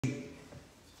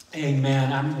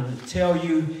Amen. I'm going to tell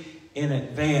you in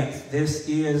advance, this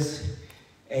is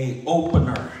an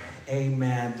opener.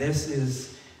 Amen. This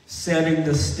is setting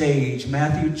the stage.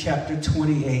 Matthew chapter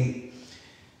 28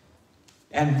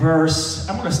 and verse,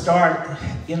 I'm going to start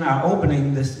in our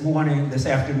opening this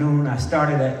afternoon. I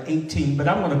started at 18, but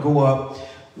I'm going to go up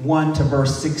 1 to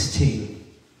verse 16.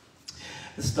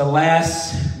 It's the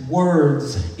last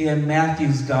words in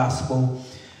Matthew's gospel.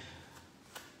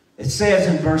 It says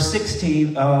in verse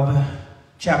 16 of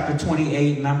chapter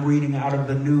 28, and I'm reading out of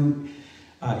the New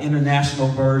International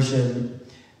Version.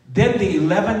 Then the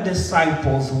 11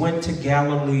 disciples went to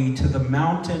Galilee, to the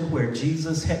mountain where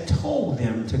Jesus had told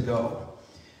them to go.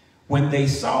 When they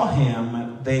saw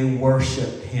him, they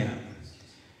worshiped him,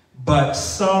 but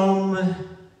some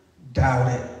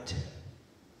doubted.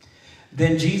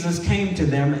 Then Jesus came to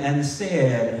them and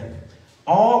said,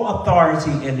 "All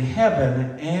authority in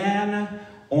heaven and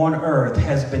on earth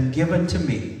has been given to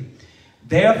me.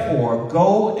 Therefore,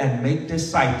 go and make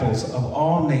disciples of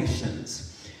all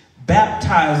nations,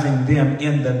 baptizing them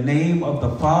in the name of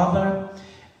the Father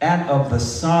and of the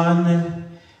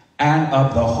Son and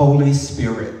of the Holy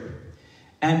Spirit,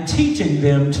 and teaching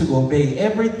them to obey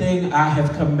everything I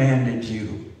have commanded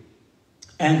you.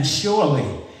 And surely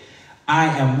I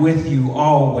am with you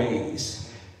always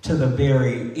to the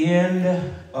very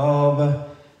end of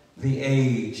the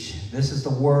age." This is the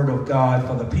word of God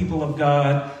for the people of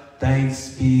God. Thanks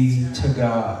be to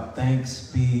God. Thanks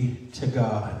be to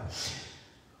God.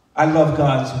 I love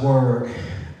God's word.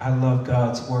 I love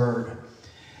God's word.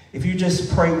 If you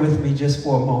just pray with me just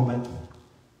for a moment.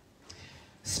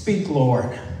 Speak,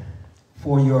 Lord,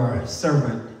 for your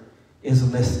servant is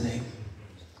listening.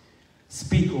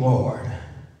 Speak, Lord,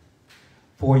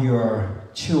 for your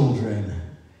children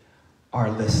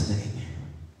are listening.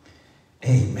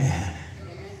 Amen.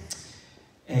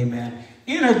 Amen.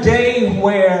 In a day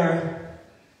where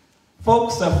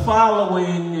folks are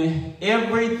following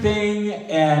everything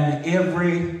and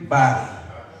everybody,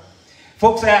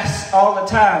 folks ask all the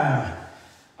time,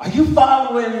 "Are you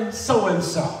following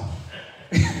so-and-so?"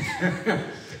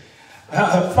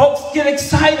 Folks get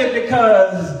excited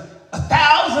because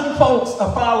 1,000 folks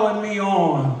are following me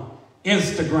on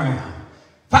Instagram,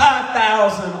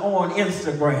 5,000 on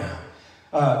Instagram,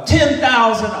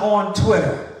 10,000 on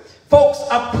Twitter. Folks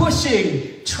are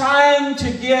pushing, trying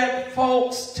to get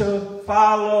folks to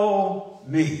follow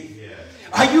me.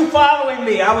 Are you following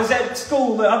me? I was at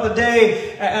school the other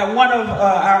day, and one of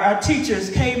our teachers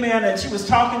came in, and she was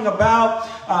talking about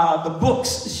the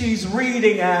books she's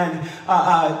reading and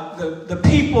the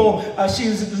people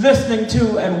she's listening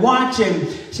to and watching.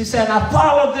 She said, "I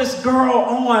followed this girl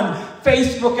on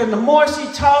Facebook, and the more she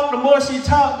talked,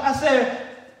 I said,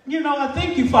 I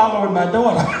think you're following my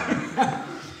daughter."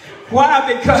 Why?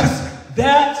 Because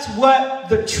that's what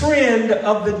the trend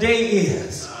of the day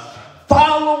is.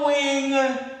 Following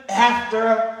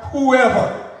after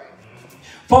whoever.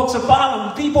 Folks are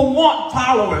following. People want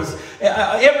followers.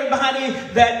 Everybody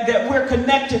that we're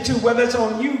connected to, whether it's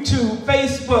on YouTube,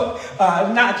 Facebook,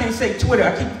 now I can't say Twitter.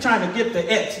 I keep trying to get the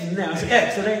X. Now it's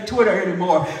X. It ain't Twitter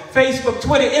anymore. Facebook,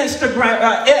 Twitter,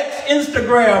 Instagram,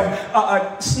 Instagram,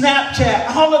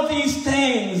 Snapchat, all of these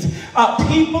things.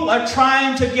 People are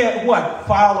trying to get what?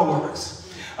 Followers.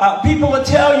 People will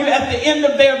tell you at the end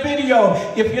of their video,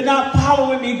 if you're not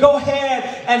following me, go ahead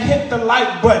and hit the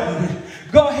like button.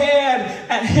 Go ahead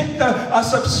and hit the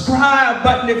subscribe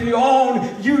button if you're on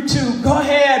YouTube. Go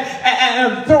ahead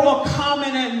and throw a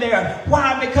comment in there.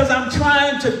 Why? Because I'm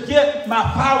trying to get my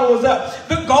followers up.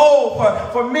 The goal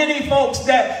for many folks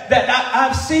that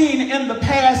I've seen in the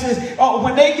past is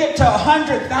when they get to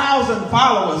 100,000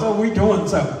 followers, we doing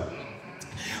something.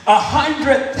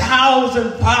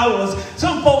 100,000 followers.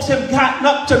 Some folks have gotten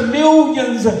up to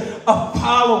millions of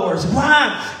followers.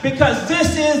 Why? Because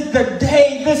this is the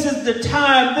day, this is the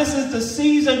time, this is the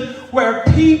season where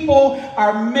people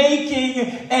are making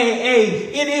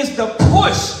it is the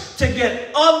push to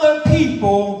get other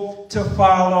people to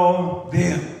follow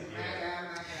them.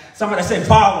 Somebody say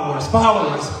followers.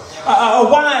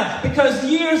 Why? Because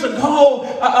years ago,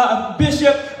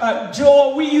 Bishop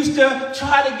Joel, we used to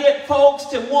try to get folks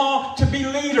to want to be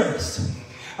leaders.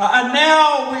 And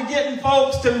now we're getting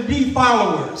folks to be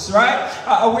followers, right?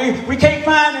 We can't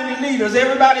find any leaders.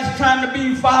 Everybody's trying to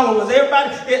be followers.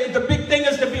 The big thing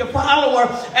is to be a follower.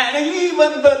 And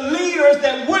even the leaders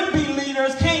that would be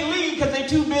leaders can't lead because they're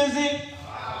too busy.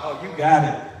 Oh, you got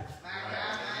it.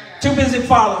 Too busy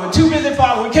following.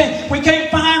 We can't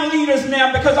find leaders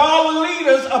now because all the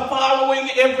leaders are following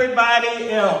everybody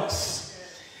else.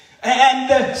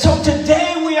 And so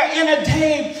today we are in a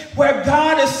day where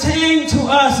God is saying to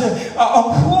us,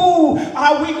 who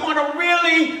are we going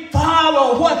we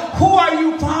follow? Who are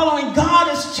you following?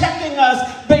 God is checking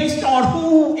us based on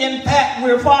who, in fact,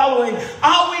 we're following.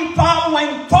 Are we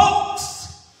following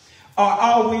folks, or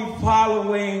are we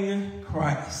following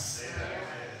Christ?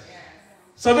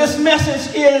 So this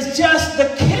message is just the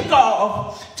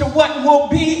kickoff to what will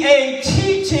be a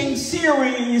teaching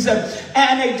series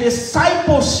and a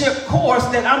discipleship course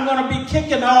that I'm going to be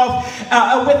kicking off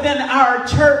within our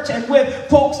church, and with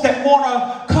folks that want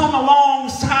to come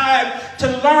alongside to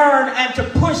learn and to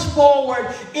push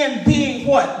forward in being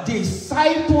what?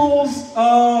 Disciples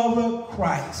of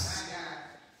Christ.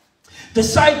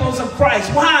 Disciples of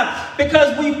Christ. Why?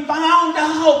 Because we found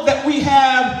out that we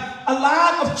have a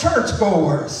lot of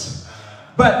churchgoers,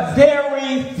 but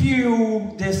very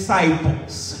few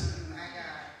disciples.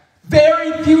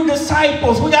 Very few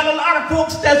disciples. We got a lot of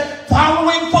folks that's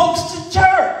following folks to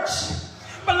church.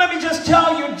 But let me just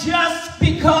tell you, just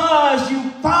because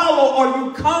you follow or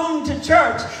you come to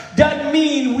church doesn't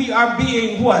mean we are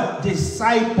being what?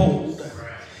 Discipled.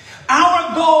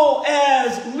 Our goal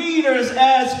as leaders,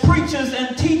 as preachers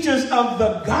and teachers of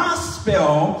the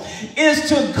gospel is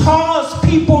to cause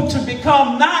people to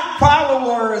become not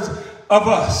followers of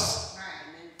us.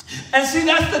 And see,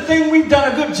 that's the thing we've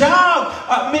done a good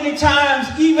job many times,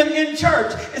 even in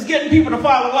church, is getting people to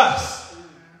follow us.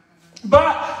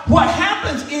 But what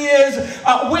happens is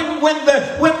when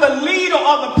the leader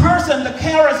or the person, the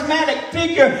charismatic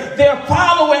figure they're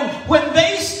following, when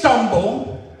they stumble,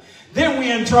 then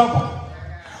we're in trouble.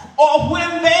 Or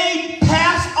when they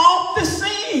pass off the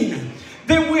scene,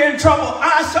 then we're in trouble.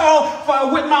 I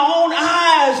saw with my own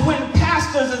eyes when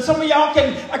pastors, and some of y'all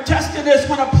can attest to this,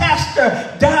 when a pastor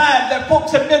died that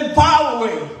folks have been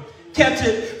following, catch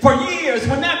it, for years.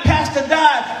 When that pastor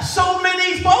died, so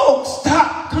many folks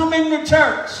stopped coming to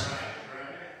church.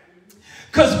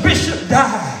 Because Bishop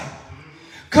died.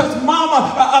 Because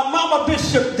Mama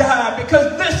Bishop died.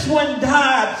 Because this one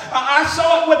died. I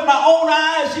saw it with my own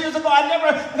eyes years ago. I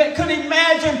never could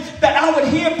imagine that I would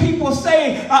hear people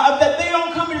say that they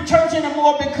don't come to church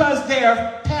anymore because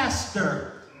their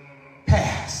pastor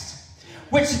passed.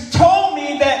 Which told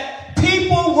me that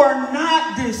people were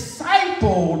not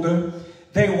discipled.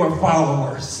 They were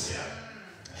followers.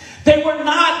 They were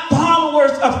not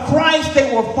followers of Christ.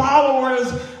 They were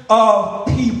followers of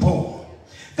people.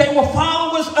 They were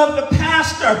followers of the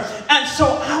pastor. And so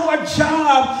our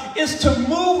job is to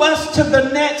move us to the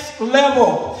next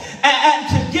level and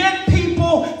to get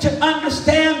people to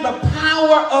understand the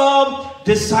power of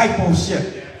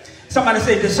discipleship. Somebody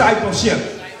say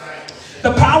discipleship.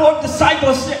 The power of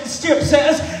discipleship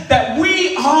says that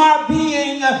we are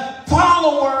being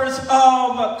followers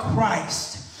of Christ.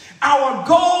 Our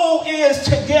goal is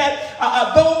to get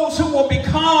those who will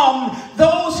become,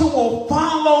 those who will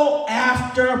follow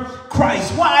after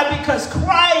Christ. Why? Because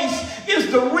Christ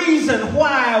is the reason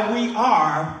why we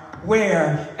are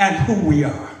where and who we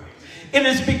are. It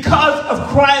is because of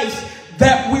Christ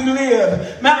that we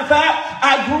live. Matter of fact,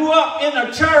 I grew up in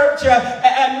a church,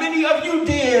 and many of you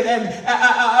did, and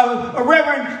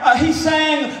Reverend, he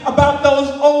sang about those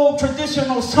old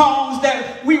traditional songs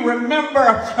that we remember,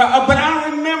 but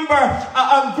I remember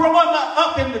growing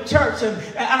up in the church,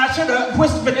 and I should have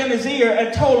whispered in his ear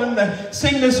and told him to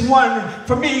sing this one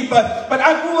for me, but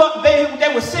I grew up,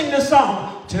 they would sing this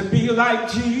song, to be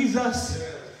like Jesus,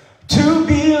 to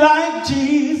be like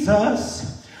Jesus.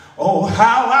 Oh,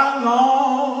 how I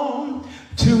long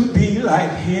to be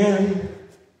like him,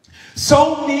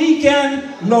 so meek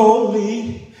and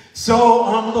lowly, so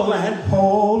humble and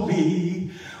holy.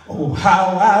 Oh,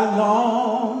 how I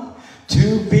long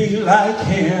to be like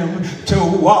him, to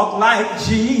walk like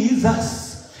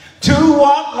Jesus, to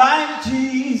walk like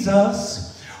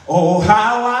Jesus. Oh,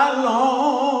 how I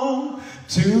long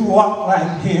to walk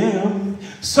like him,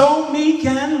 so meek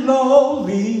and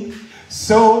lowly,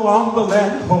 so humble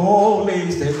and holy.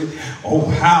 Oh,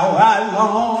 how I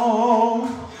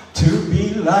long to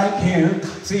be like him.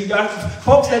 See,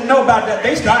 folks that know about that,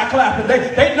 they start clapping.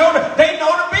 They know the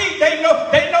beat. They know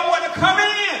where to come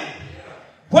in.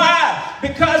 Why?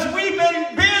 Because we've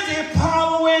been busy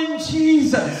following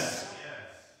Jesus.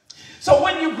 So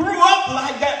when you grew up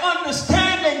like that,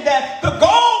 understanding that the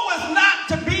goal was not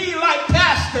to be like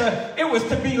Pastor, it was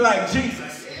to be like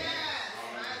Jesus.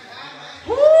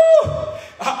 Woo!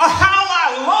 How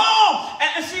I long.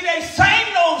 And see, they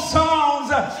sang those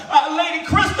songs, Lady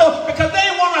Crystal, because they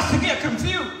didn't want us to get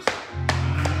confused.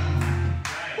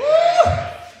 Woo!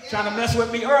 Trying to mess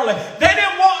with me early. They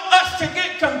didn't want us to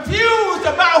get confused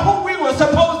about who we were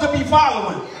supposed to be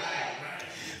following.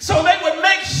 So they would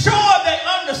make sure they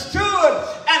understood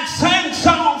and sang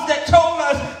songs that told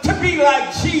us to be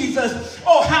like Jesus.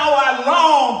 Oh, how I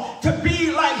long to be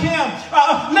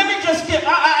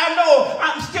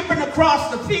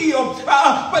across the field.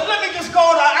 But let me just go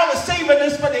to, I was saving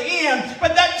this for the end,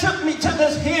 but that took me to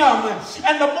this hymn.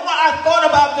 And the more I thought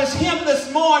about this hymn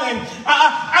this morning,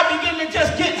 I began to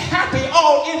just get happy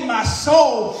all in my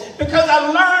soul, because I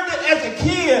learned it as a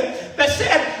kid that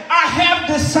said, I have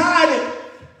decided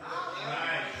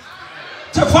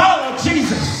to follow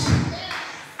Jesus.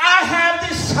 I have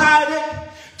decided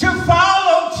to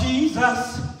follow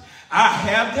Jesus. I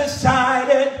have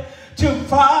decided to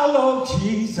follow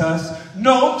Jesus.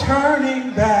 No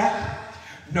turning back.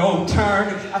 No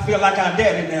turning. I feel like I'm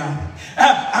daddy now.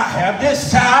 I have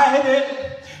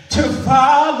decided to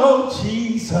follow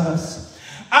Jesus.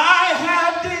 I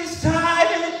have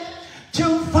decided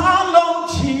to follow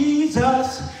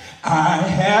Jesus. I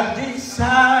have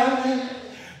decided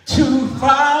to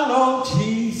follow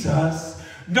Jesus.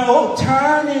 No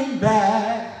turning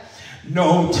back.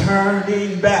 No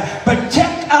turning back. But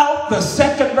check out the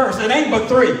second verse. It ain't but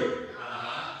 3.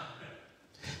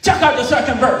 Check out the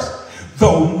second verse.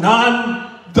 Though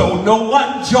no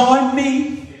one join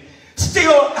me,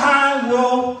 still I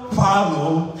will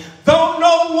follow. Though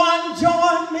no one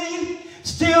join me,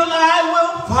 still I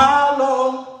will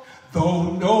follow.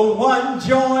 Though no one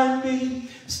join me,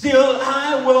 still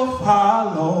I will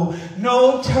follow.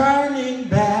 No turning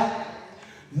back.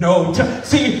 No turn.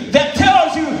 See, that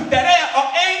tells you that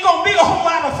ain't going to be a whole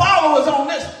lot of followers on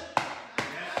this.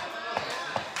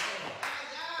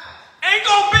 Ain't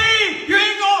going to be,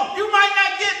 you might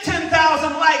not get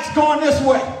 10,000 likes going this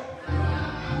way.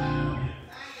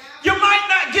 You might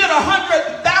not get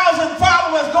 100,000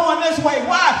 followers going this way.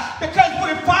 Why? Because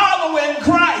we're following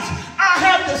Christ. I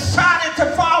have decided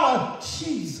to follow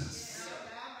Jesus.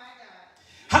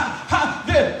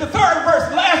 The third verse,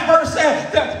 last verse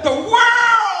said, the world,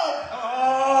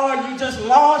 oh, you just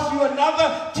lost you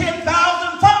another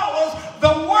 10,000 followers.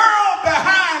 The world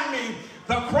behind me,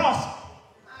 the cross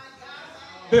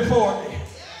before me.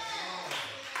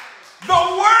 The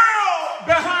world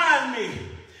behind me,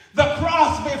 the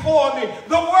cross before me.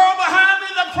 The world behind me,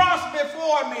 the cross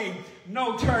before me.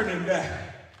 No turning back.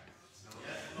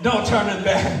 No turning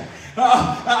back.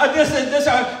 This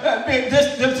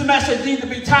message needs to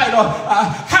be titled,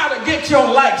 How to Get Your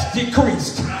Likes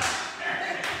Decreased.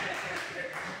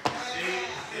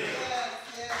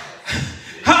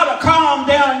 How to calm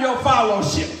down your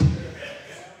fellowship.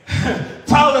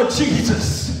 Follow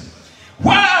Jesus.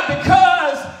 Why?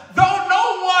 Because though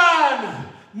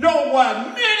no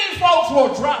one, many folks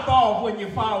will drop off when you're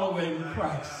following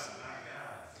Christ.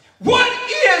 What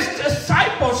is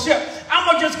discipleship? I'm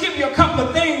going to just give you a couple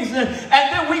of things and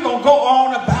then we're going to go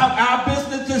on about our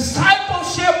business.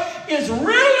 Discipleship is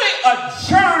really a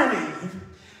journey.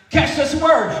 Catch this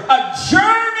word. A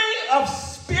journey of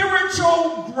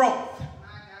spiritual growth.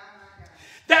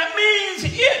 That means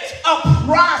it's a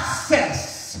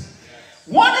process.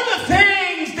 One of the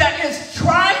things that is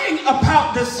trying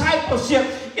about discipleship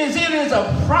is it is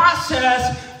a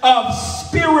process of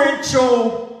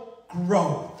spiritual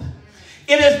growth.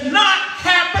 It is not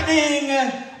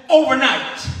happening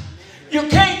overnight. You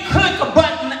can't click a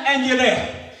button and you're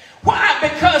there. Why?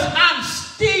 Because I'm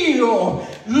still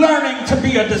learning to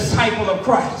be a disciple of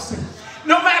Christ.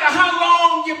 No matter how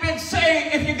long you've been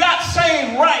saved, if you got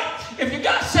saved right, if you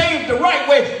got saved the right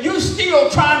way, you're still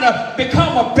trying to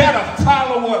become a better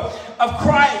follower of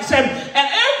Christ. And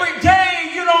every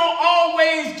day you don't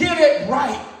always get it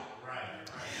right.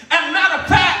 And matter of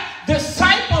fact,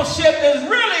 discipleship is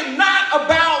really not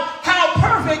about how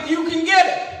perfect you can get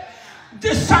it.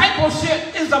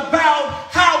 Discipleship is about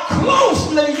how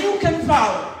closely you can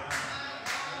follow.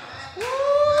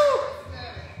 Woo.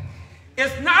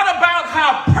 It's not about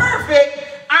how perfect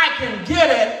I can get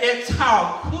it. It's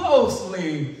how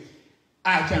closely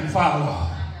I can follow.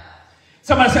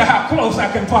 Somebody say how close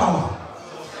I can follow.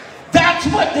 That's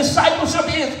what discipleship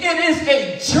is. It is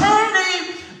a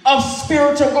journey of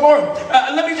spiritual growth.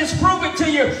 Let me just prove it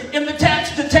to you. In the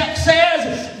text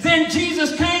says, then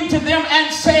Jesus came to them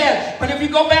and said, but if you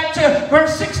go back to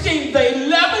verse 16, the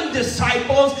 11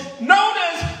 disciples,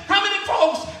 notice how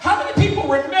many people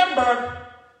remember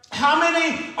how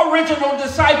many original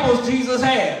disciples Jesus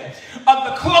had? Of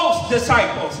the close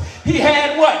disciples, he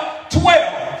had what? 12.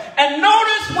 And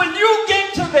notice when you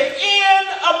get to the end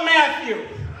of Matthew,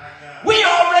 we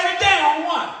already down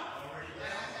one.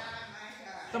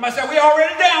 Somebody said, we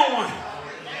already down one.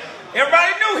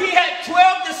 Everybody knew he had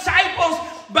 12 disciples,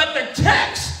 but the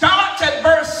text starts at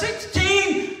verse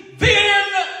 16, then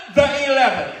the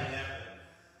 11.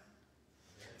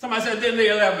 Somebody said, then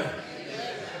the 11.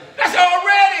 That's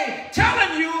already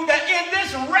telling you that in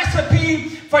this recipe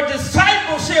for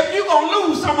discipleship, you're going to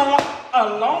lose someone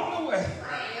along the way.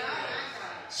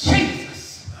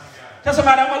 Jesus. Tell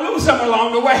somebody I'm going to lose some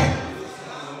along the way.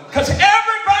 Because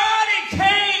everybody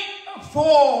can't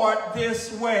afford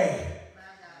this way.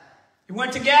 He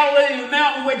went to Galilee, the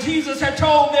mountain where Jesus had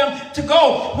told them to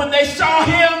go. When they saw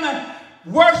him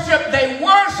worship, they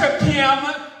worshiped him.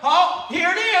 Oh, here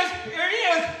it is.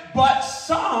 But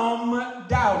some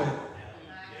doubted.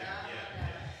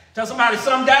 Tell somebody,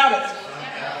 some doubted.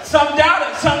 Some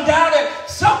doubted.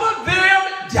 Some of them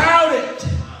doubted.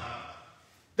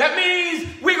 That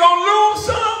means we're going to lose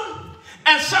some,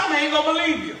 and some ain't going to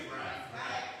believe you.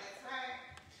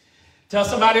 Tell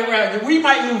somebody around you, we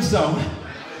might lose some,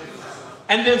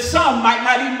 and then some might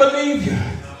not even believe you.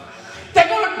 They're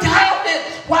going to doubt it.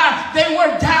 Why? They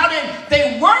were doubting.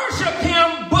 They worship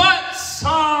him, but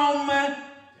some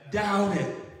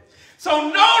doubted. So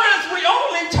notice we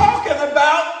only talking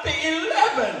about the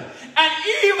 11. And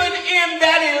even in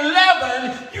that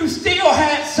 11, you still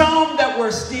had some that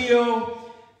were still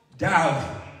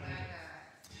doubting.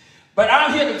 But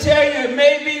I'm here to tell you, it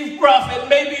may be rough, it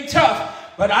may be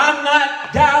tough, but I'm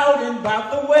not doubting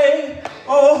about the way.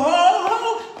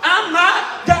 Oh, I'm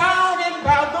not doubting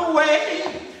about the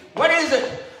way. What is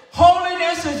it?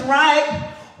 Holiness is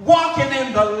right, walking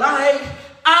in the light.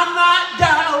 I'm not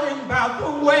doubting about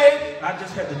the way. I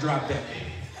just had to drop that.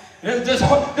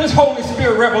 This Holy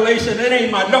Spirit revelation, it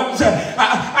ain't my notes.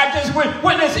 I just,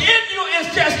 when it's in you,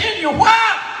 it's just in you.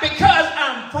 Why? Because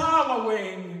I'm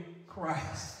following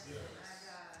Christ.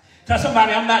 Tell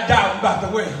somebody, I'm not doubting about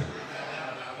the way.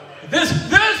 This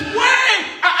way,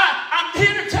 I'm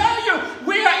here to tell you,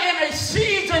 we are in a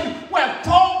season where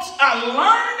folks are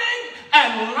learning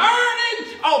and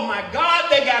learning. Oh my God,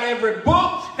 they got every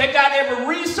book, they got every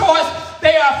resource,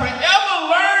 they are forever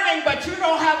learning, but you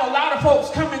don't have a lot of folks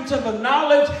coming to the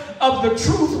knowledge of the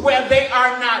truth where they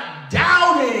are not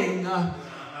doubting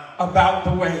about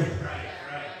the way.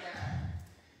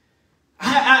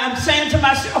 I'm saying to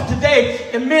myself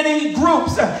today, in many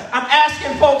groups, I'm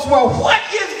asking folks, well, what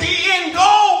is the end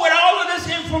goal with all of this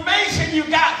information you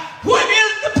got? What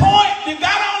is the point? You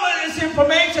got all of this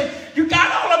information, you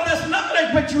got all of this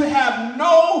knowledge, but you have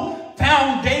no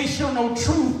foundational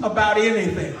truth about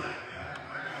anything.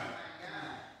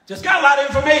 Just got a lot of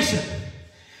information.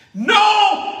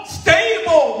 No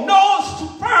stable, no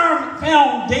firm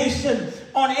foundation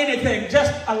on anything,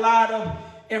 just a lot of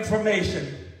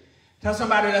information. Tell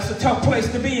somebody that's a tough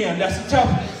place to be in.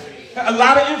 A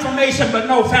lot of information, but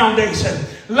no foundation.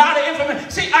 A lot of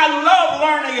information. See, I love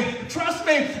learning. Trust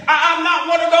me, I'm not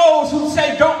one of those who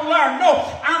say don't learn. No,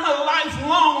 I'm a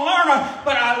lifelong learner,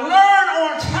 but I learn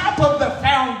on top of the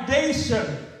foundation.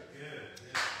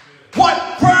 What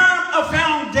firm a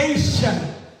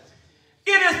foundation?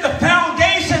 It is the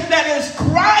foundation that is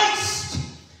Christ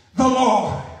the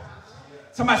Lord.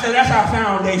 Somebody say that's our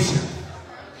foundation.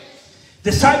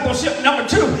 Discipleship, number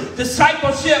 2,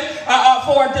 discipleship.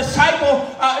 For a disciple,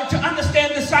 to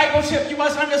understand discipleship, you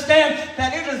must understand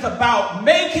that it is about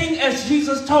making as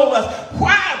Jesus told us.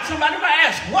 Why? Somebody might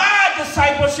ask, why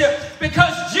discipleship?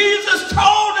 Because Jesus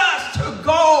told us to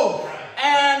go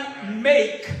and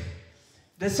make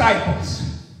disciples.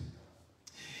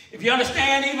 If you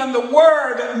understand even the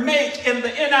word make in the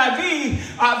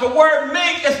NIV, the word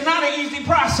make is not an easy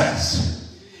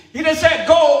process. He didn't say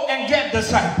go and get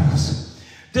disciples.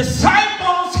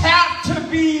 Disciples have to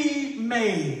be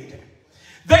made.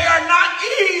 They are not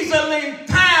easily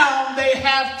found. They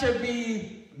have to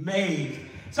be made.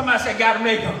 Somebody say, gotta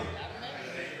make them.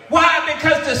 Why?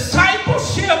 Because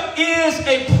discipleship is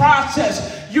a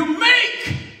process. You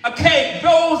make a cake.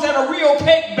 Those that are real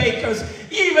cake bakers,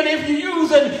 even if you're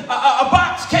using a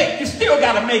box cake, you still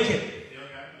gotta make it.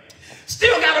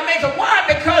 Still gotta make it. Why?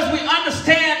 Because we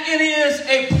understand it is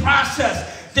a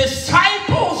process.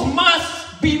 Disciples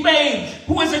must be made.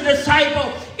 Who is a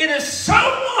disciple? It is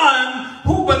someone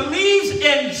who believes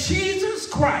in Jesus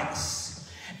Christ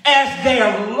as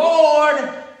their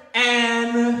Lord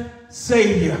and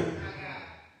Savior.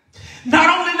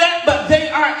 Not only that, but they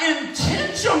are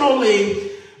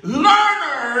intentionally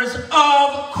learners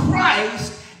of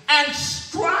Christ and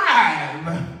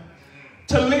strive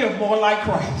to live more like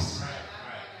Christ.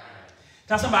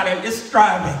 Tell somebody, it's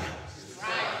striving.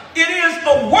 It is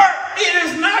a work. It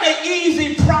is not an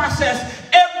easy process.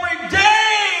 Every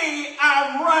day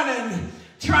I'm running,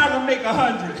 trying to make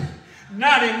 100.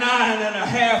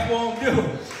 99.5 won't do.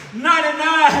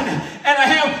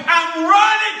 99.5. I'm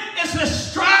running. It's a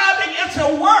striving. It's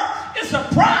a work. It's a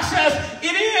process.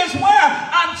 It is where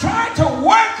I'm trying to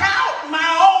work out my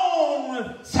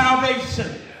own salvation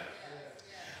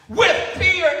with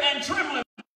fear and trembling.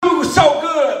 So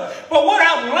good. But what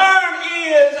I've learned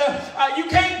is you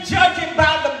can't judge it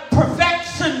by the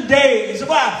perfection days.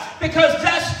 Why? Because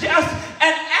that's just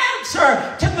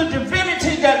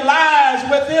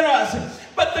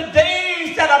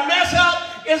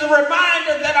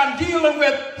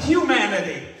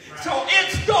Christianity. So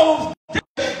it's those,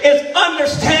 it's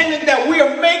understanding that we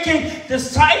are making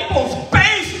disciples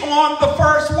based on the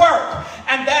first work.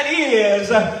 And that is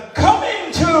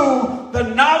coming to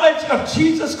the knowledge of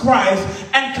Jesus Christ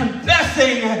and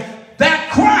confessing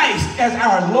that Christ as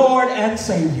our Lord and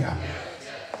Savior.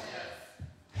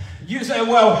 You say,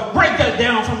 well, break that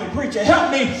down for me, preacher.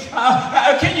 Help me.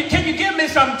 Can you give me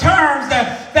some terms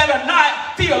that are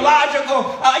not theological?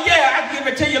 Yeah, I can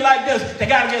give it to you like this. They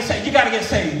got to get saved. You got to get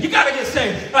saved. You got to get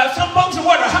saved. Some folks are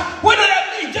wondering, what does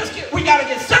that mean? We got to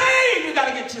get saved. You got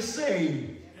to get you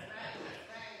saved.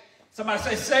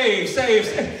 Somebody say save.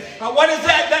 What is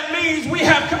that? That means we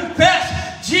have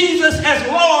confessed Jesus as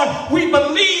Lord. We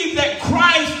believe that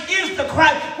Christ is the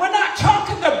Christ. We're not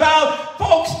talking about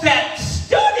folks that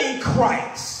study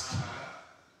Christ.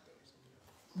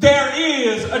 There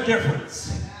is a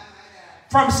difference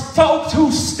from folks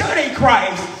who study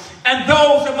Christ and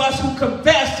those of us who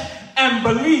confess and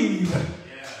believe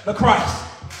the Christ.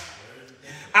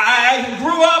 I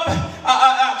grew up,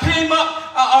 came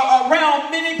up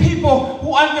around many people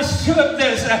who understood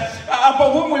this.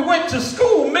 But when we went to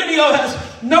school, many of us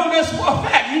know this for a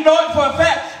fact. You know it for a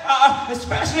fact,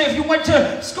 especially if you went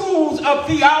to schools of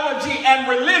theology and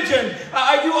religion.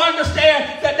 You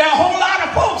understand that there are a whole lot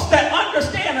of folks that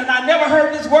understand, and I never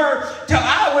heard this word till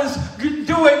I was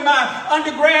doing my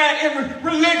undergrad in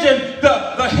religion,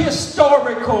 the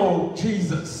historical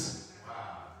Jesus.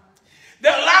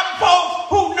 There are a lot of folks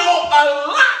who know a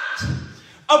lot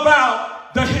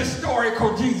about the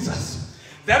historical Jesus.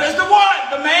 That is the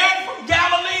one, the man from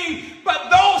Galilee.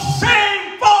 But those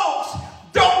same folks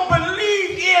don't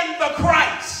believe in the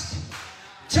Christ.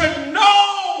 To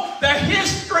know the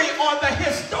history or the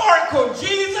historical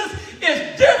Jesus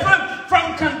is different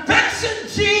from confessing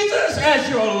Jesus as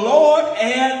your Lord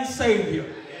and Savior.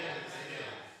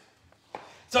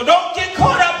 So don't get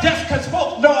caught up just because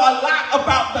folks know a lot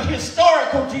about the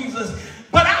historical Jesus.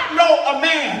 But I know a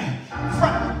man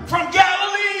from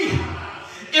Galilee.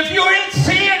 If you're in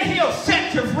sin, he'll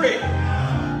set you free.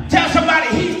 Tell somebody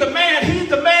he's the man, he's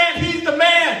the man, he's the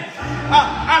man.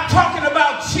 I'm talking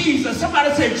about Jesus.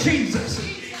 Somebody say Jesus.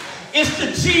 It's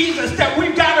the Jesus that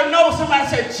we've got to know. Somebody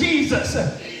say Jesus.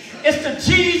 It's the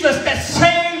Jesus that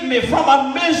saved me from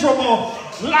a miserable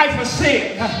life of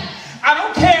sin. I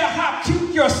don't care how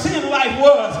cute your sin life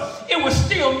was. It was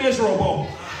still miserable.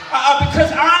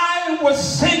 Because I was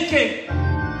sinking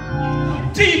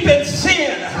deep in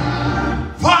sin.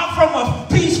 Far from a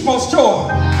peaceful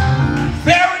shore.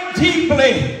 Very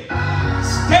deeply.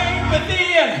 Staying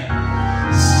within.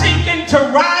 Sinking to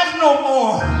rise no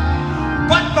more.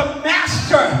 But the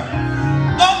master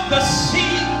of the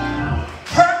sea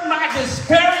heard my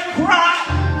despairing cry.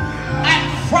 And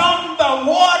from the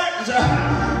waters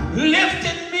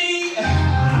lifted me,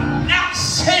 now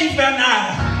safe and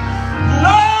I.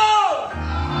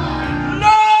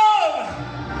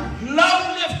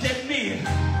 Love lifted me.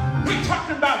 We're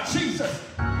talking about Jesus.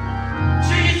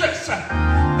 Jesus,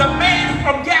 the man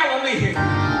from Galilee.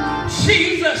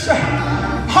 Jesus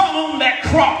hung on that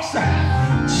cross.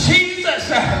 Jesus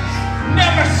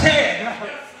never said,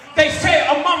 they say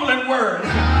a mumbling word,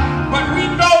 but we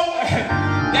know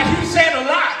that he said a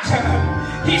lot.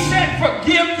 He said,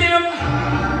 forgive them,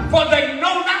 for they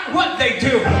know not what they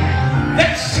do.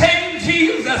 That same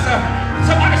Jesus,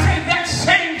 somebody say that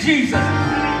same Jesus.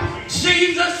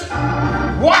 Jesus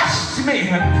washed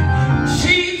me.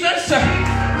 Jesus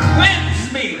cleansed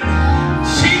me.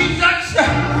 Jesus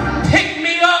picked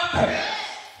me up,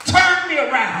 turned me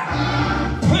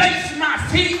around, placed my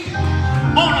feet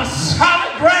on a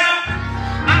solid ground.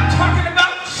 I'm talking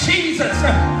about Jesus.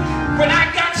 When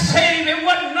I got saved, it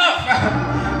wasn't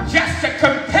enough just to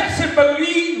confess and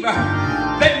believe.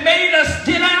 They made us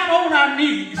get down on our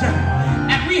knees,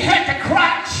 and we had to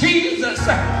cry, Jesus.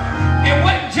 It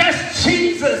wasn't just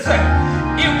Jesus.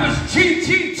 It was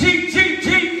G-G-G-G-G.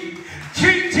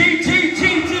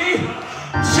 G-G-G-G-G.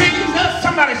 Jesus.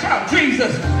 Somebody shout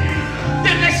Jesus.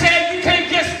 Then they said you can't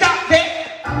just stop there.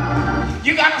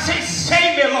 You got to say,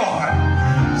 save me, Lord.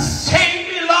 Save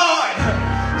me, Lord.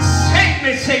 Save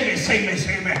me, save me, save me,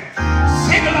 save me.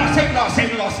 Save me, Lord, save me, Lord, save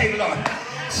me, Lord, save me, Lord.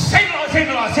 Save me, Lord, save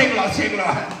me, Lord, save me, Lord, save me,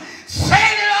 Lord.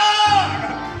 Save me, Lord.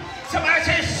 Somebody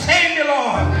say, save me,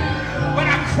 Lord. But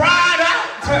I cried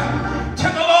out to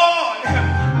the Lord.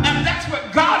 And that's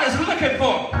what God is looking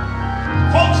for.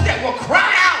 Folks that will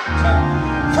cry out.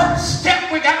 First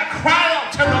step, we got to cry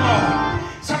out to the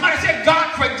Lord. Somebody said,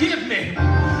 God, forgive me.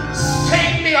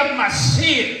 Save me of my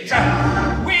sins.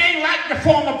 We ain't like the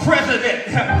former president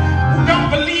who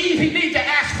don't believe he needs to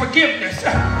ask forgiveness.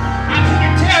 I'm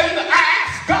here to tell you, I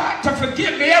ask God to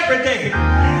forgive me every day.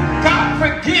 God,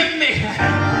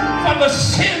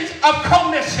 of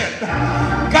commission.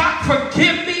 God,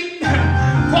 forgive me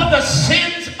for the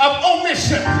sins of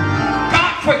omission.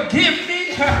 God, forgive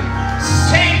me.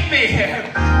 Save me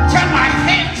till my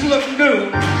hands look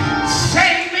new.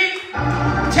 Save me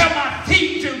till my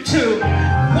feet do too.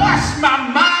 Wash my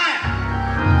mind.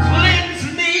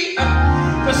 Cleanse me.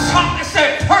 The psalmist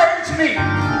said, purge me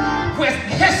with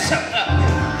hyssop.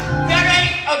 That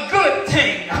ain't a good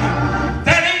thing.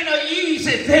 That ain't an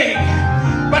easy thing.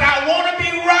 But I want to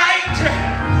be right.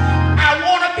 I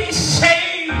want to be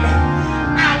saved.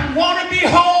 I want to be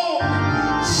whole.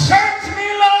 Search me,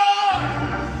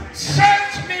 Lord.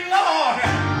 Search me, Lord.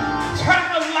 Turn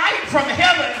the light from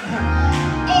heaven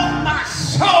on my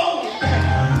soul.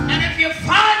 And if you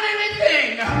find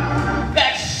anything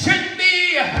that should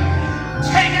be,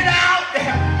 take it out.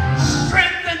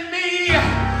 Strengthen me.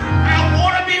 I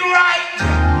want to be right.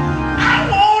 I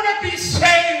want to be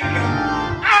saved.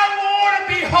 I want to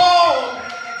be whole.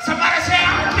 Somebody say,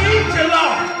 I need you,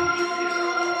 Lord.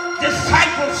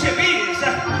 Discipleship is,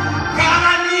 God,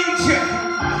 I need you.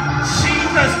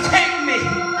 Jesus, take me.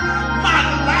 My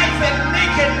life and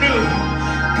make it new.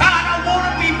 God, I want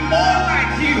to be more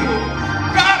like you.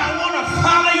 God, I want to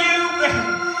follow you.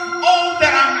 Oh,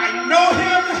 that I might know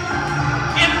him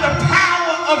in the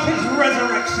power of his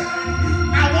resurrection.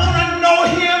 I want to know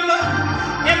him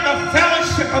in the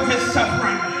fellowship of his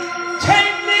suffering.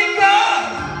 Take me, God.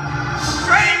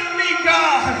 Strengthen me,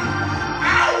 God.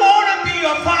 I want to be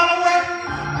a follower.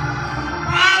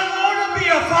 I want to be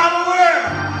a follower.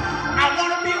 I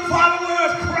want to be a follower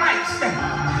of Christ.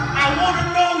 I want to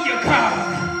know you, God.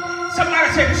 Somebody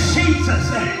said, Jesus,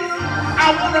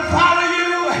 I want to follow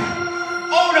you.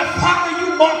 Oh, to follow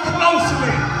you more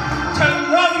closely. To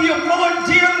love you more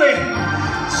dearly.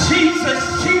 Jesus,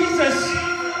 Jesus,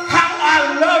 how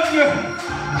I love you.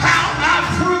 How I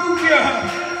prove you.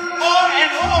 On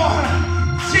and on.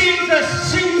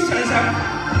 Jesus, Jesus,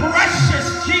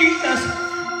 precious Jesus.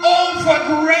 Oh, for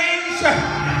grace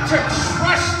to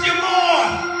trust you more.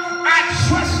 I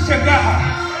trust you, God.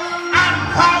 I'm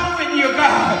following you,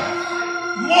 God,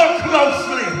 more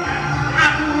closely.